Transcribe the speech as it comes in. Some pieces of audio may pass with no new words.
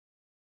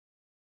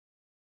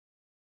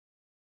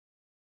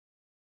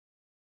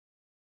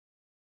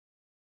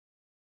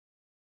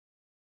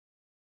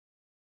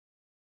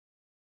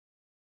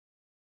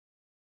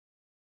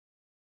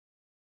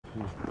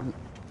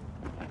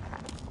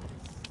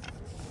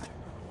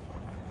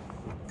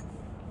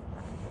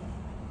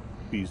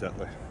Use that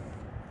way.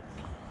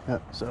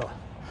 Yep, so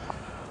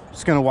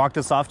just gonna walk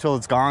this off till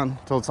it's gone,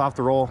 till it's off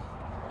the roll.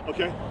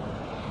 Okay.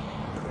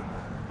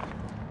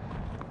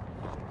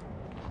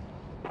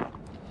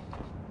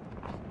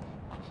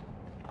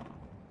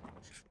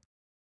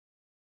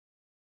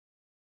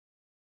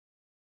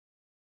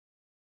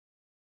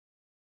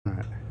 All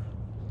right,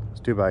 let's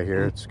do by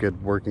here. It's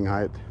good working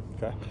height.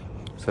 Okay.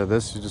 So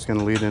this is just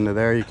gonna lead into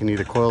there. You can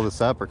either coil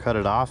this up or cut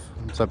it off.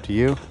 It's up to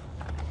you.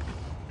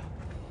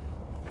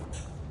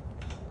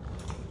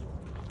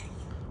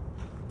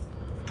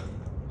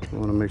 We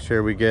want to make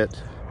sure we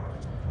get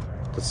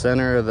the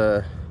center of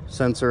the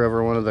sensor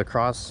over one of the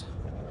cross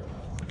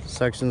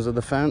sections of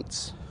the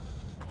fence,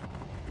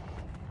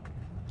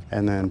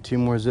 and then 2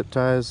 more zip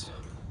ties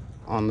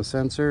on the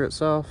sensor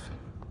itself.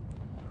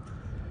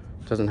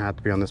 It doesn't have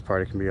to be on this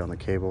part, it can be on the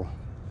cable.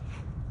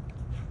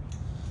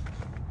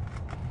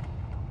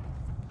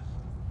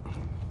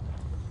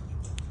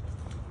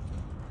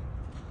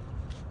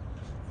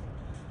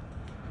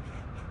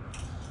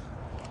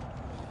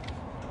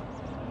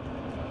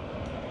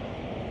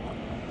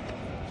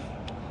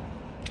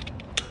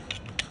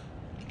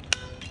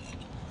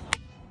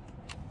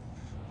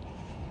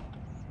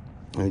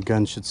 The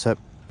gun should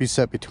be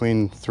set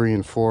between 3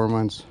 and 4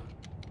 months.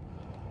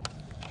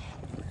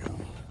 There we go.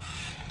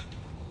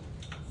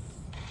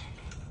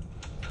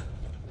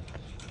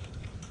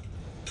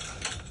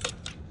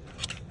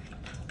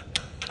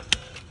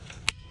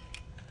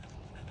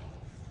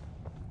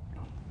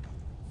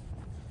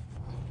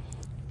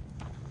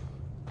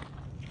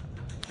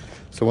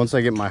 So once I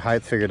get my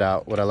height figured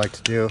out, what I like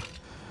to do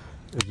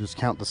is just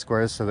count the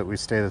squares so that we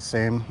stay the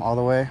same all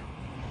the way.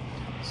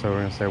 So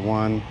we're gonna say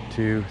 1,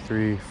 2,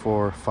 3,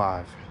 4,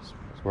 5. That's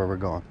where we're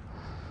going.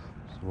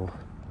 So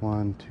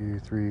 1, 2,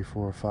 3,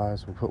 4, 5.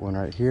 So we'll put one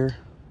right here.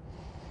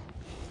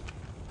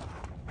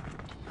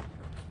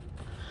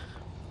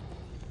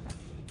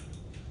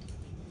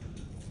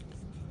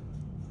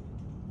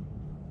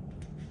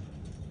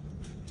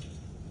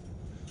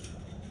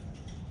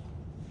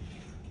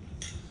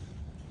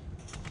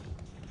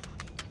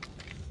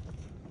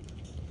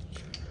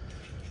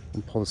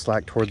 And pull the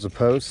slack towards the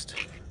post.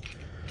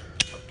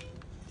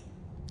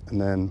 And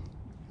then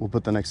we'll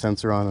put the next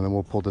sensor on, and then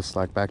we'll pull this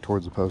slack back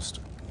towards the post.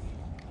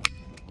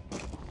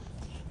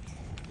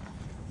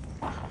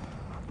 So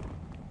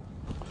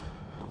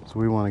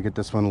we want to get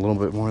this one a little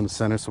bit more in the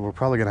center, so we're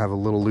probably gonna have a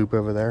little loop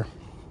over there.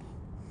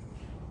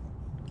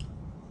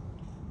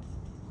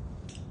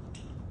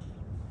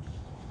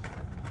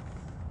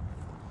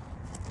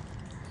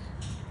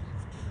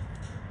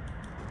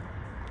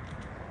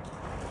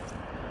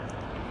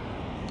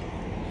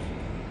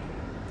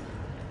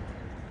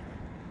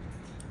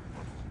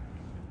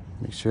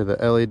 Make sure the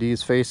LED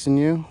is facing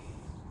you.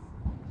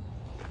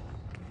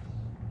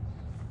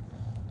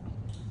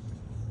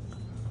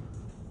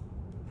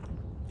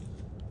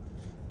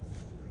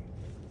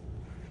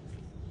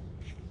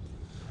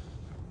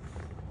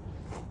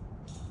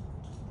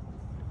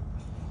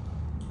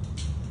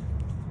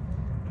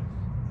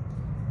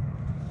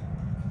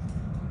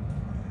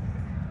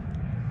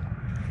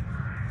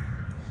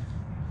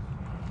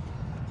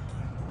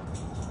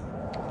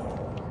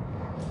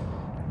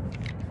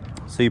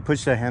 So you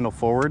push the handle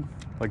forward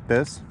like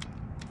this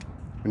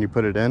when you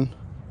put it in,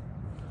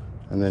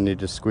 and then you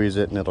just squeeze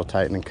it and it'll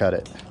tighten and cut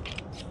it.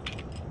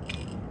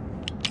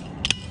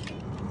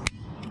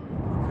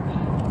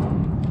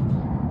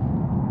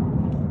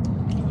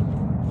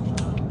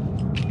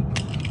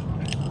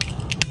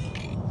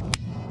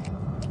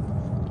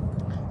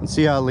 And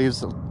see how it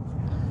leaves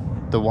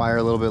the wire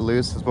a little bit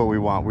loose? That's what we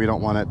want. We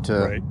don't want it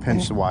to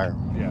pinch the wire.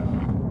 Yeah.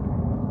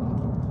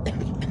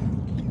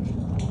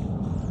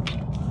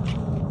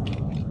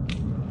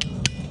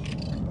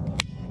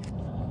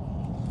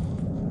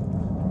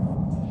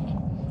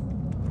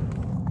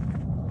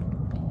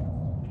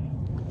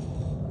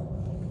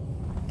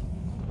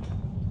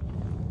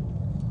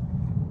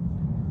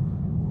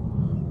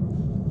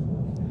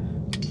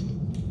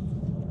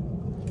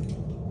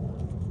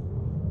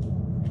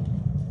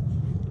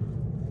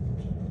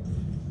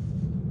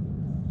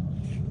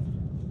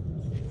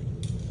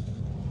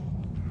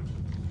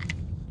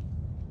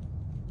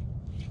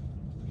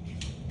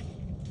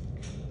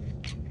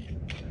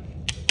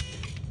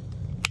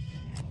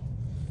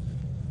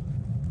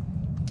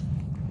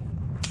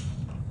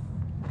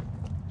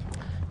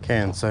 Okay,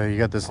 and so you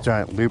got this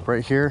giant loop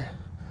right here.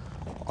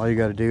 All you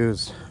got to do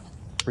is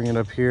bring it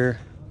up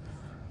here.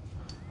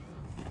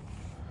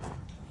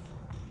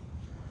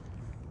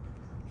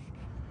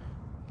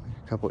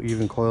 A couple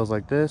even coils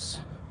like this.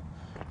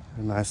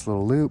 A nice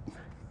little loop.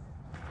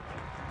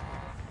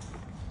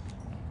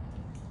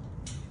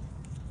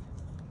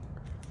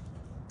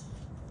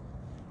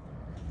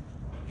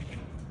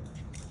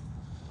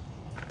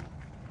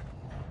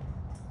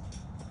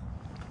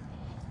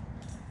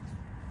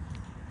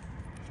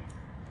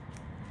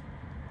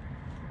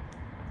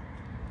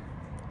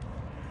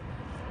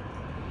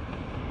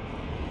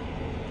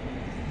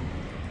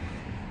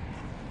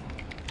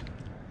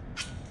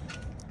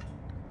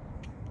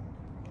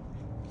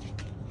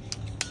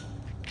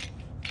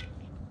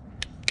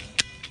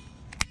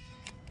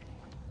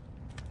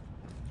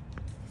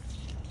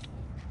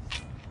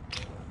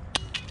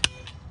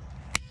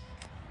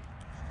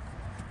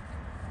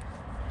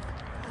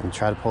 and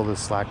try to pull this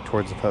slack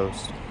towards the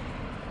post.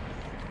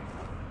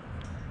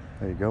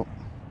 There you go.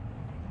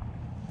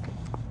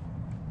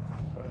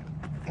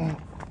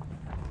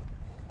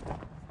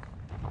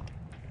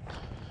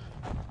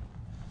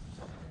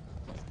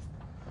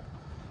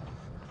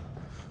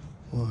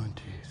 One,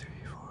 two, three,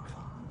 four, five.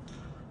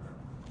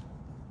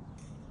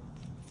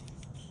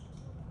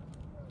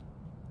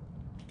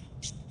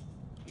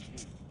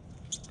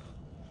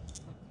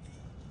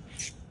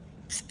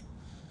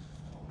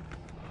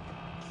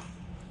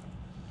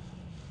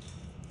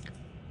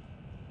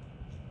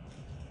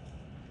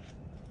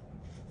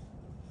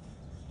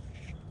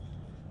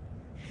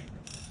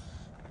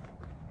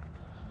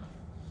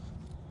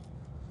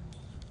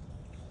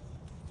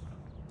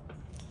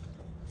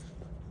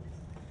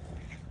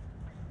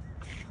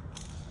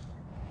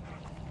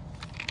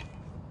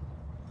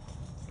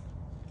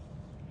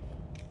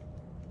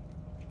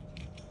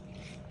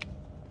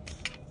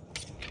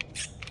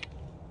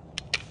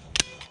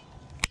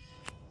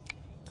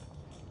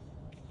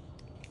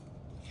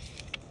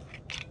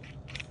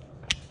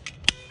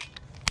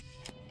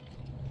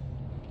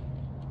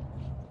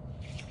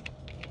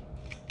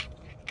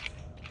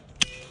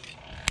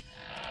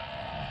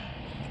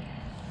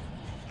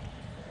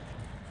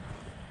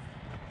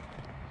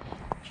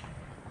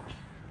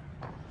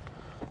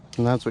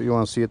 And that's what you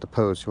want to see at the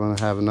post. You want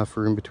to have enough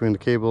room between the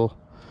cable.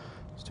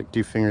 Stick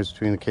 2 fingers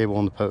between the cable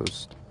and the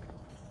post.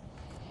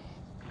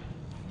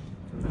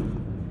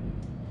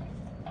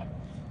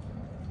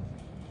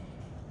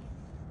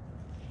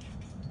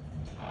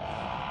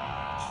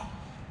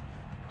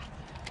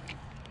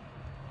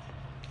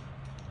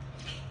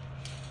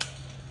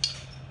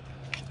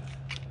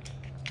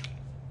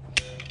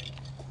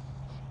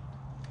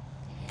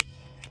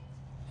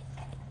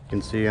 You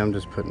can see I'm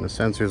just putting the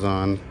sensors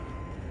on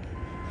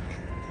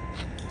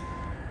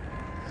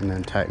and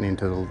then tightening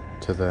to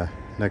the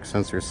next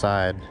sensor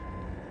side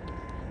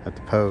at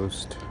the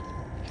post.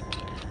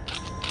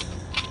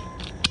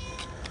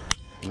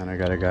 And then I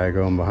got a guy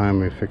going behind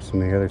me fixing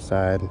the other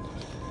side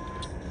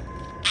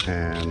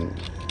and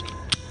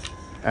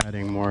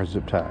adding more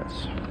zip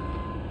ties.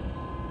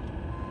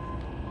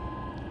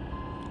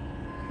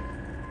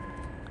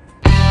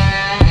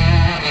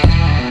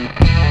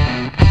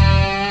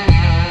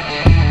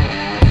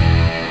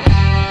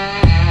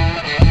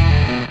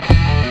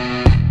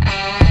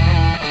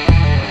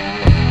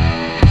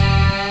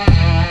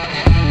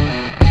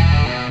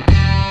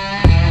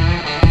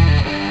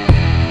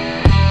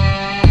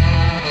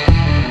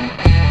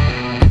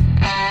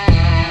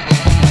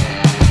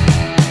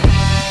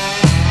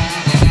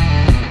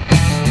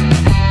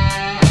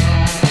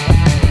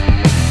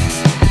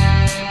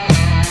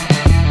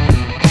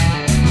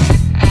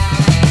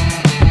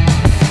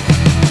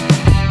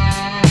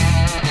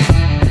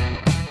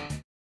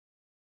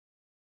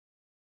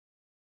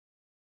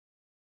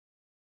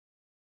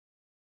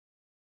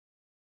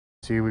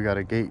 See, we got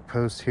a gate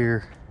post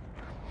here.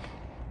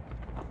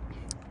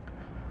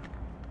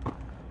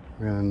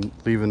 We're going to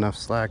leave enough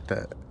slack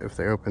that if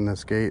they open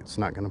this gate, it's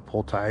not going to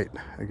pull tight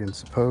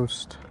against the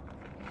post.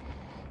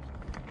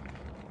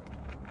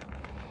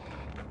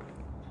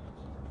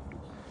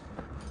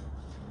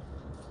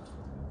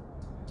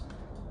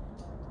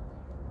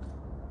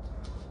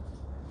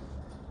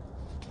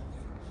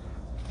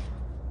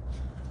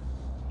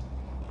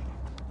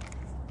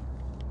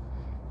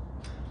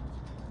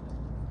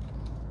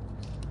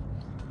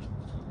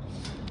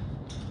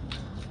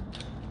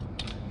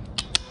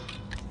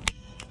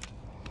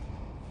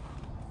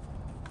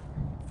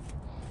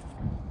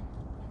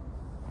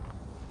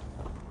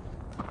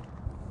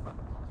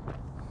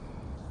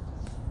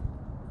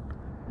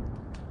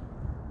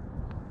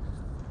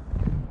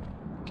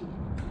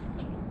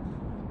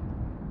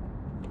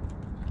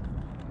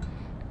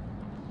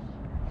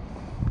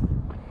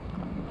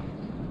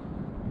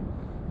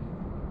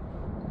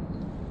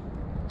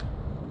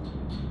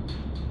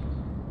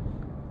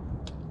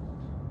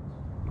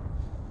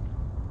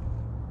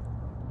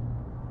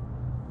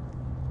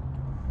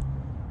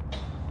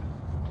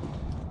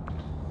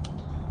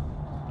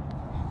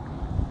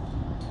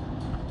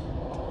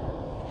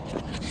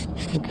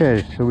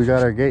 Okay, so we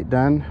got our gate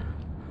done.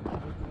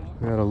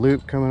 We got a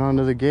loop coming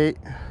onto the gate.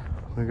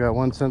 We got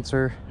one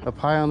sensor up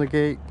high on the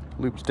gate,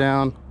 loops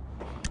down.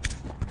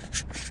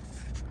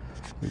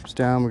 Loops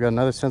down, we got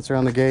another sensor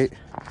on the gate.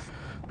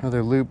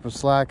 Another loop of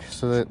slack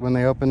so that when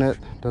they open it,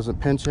 it doesn't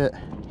pinch it.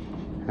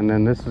 And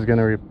then this is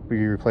gonna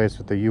be replaced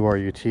with the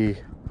URUT.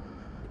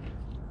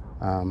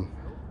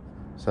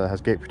 So it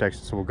has gate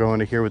protection. So we'll go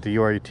into here with the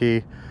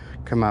URUT,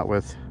 come out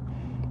with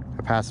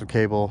a passive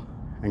cable,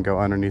 and go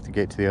underneath the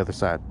gate to the other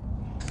side.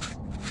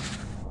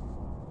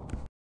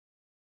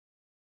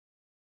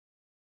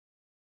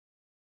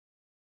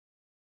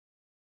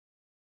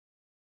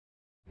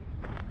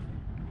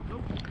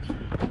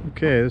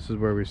 Okay, this is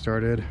where we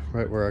started,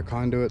 right where our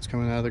conduit's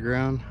coming out of the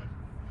ground.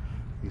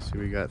 You see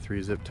we got 3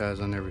 zip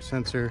ties on every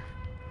sensor.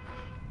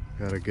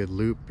 Got a good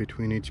loop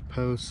between each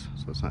post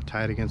so it's not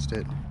tight against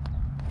it.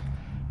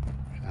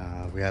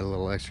 We had a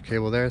little extra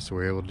cable there, so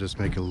we were able to just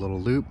make a little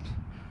loop,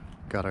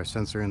 Got our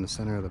sensor in the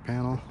center of the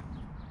panel.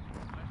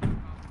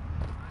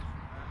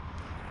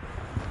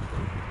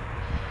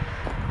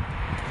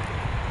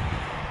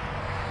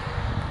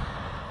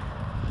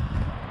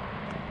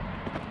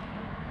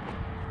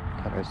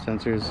 Got our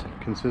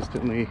sensors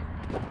consistently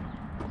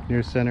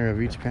near center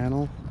of each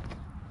panel.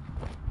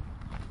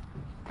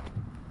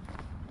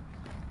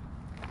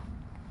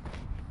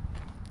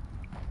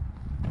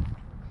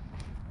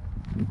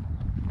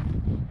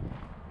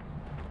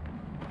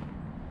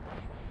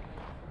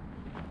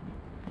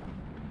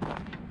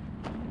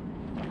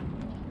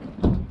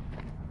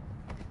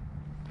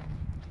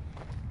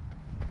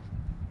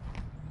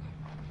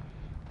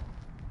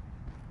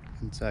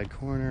 Inside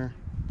corner.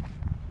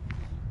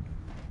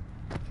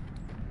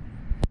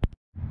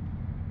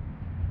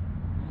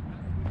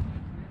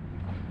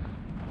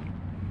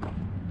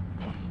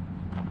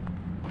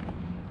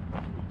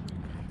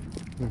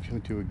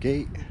 Moving to a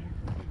gate.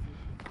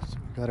 So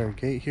we've got our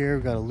gate here.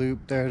 We've got a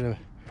loop there. So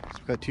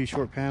we've got two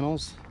short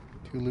panels,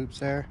 two loops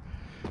there.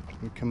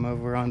 We come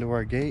over onto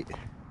our gate.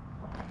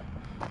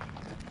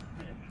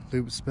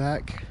 Loops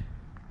back.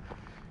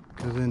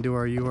 Goes into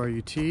our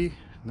URUT.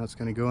 And that's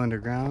going to go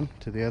underground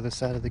to the other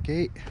side of the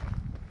gate.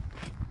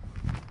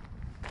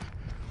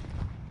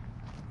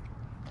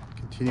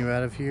 Continue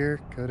out of here.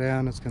 Go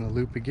down. It's going to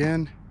loop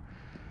again.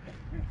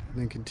 And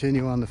then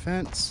continue on the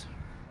fence.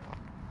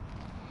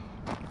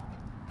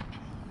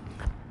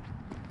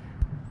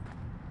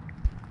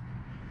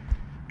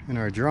 In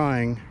our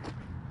drawing,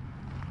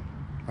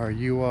 our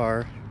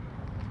UR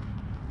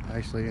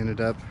actually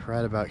ended up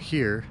right about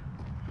here,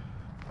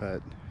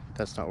 but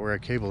that's not where our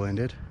cable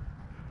ended.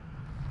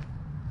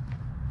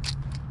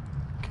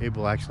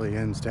 Cable actually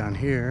ends down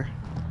here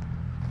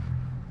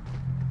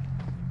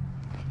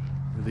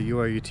where the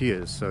URUT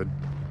is. So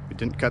we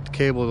didn't cut the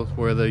cable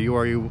where the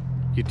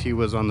URUT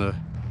was on the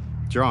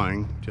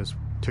drawing, just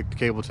took the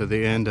cable to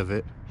the end of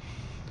it,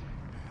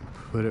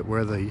 put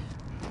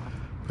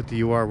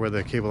the UR where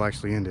the cable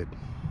actually ended.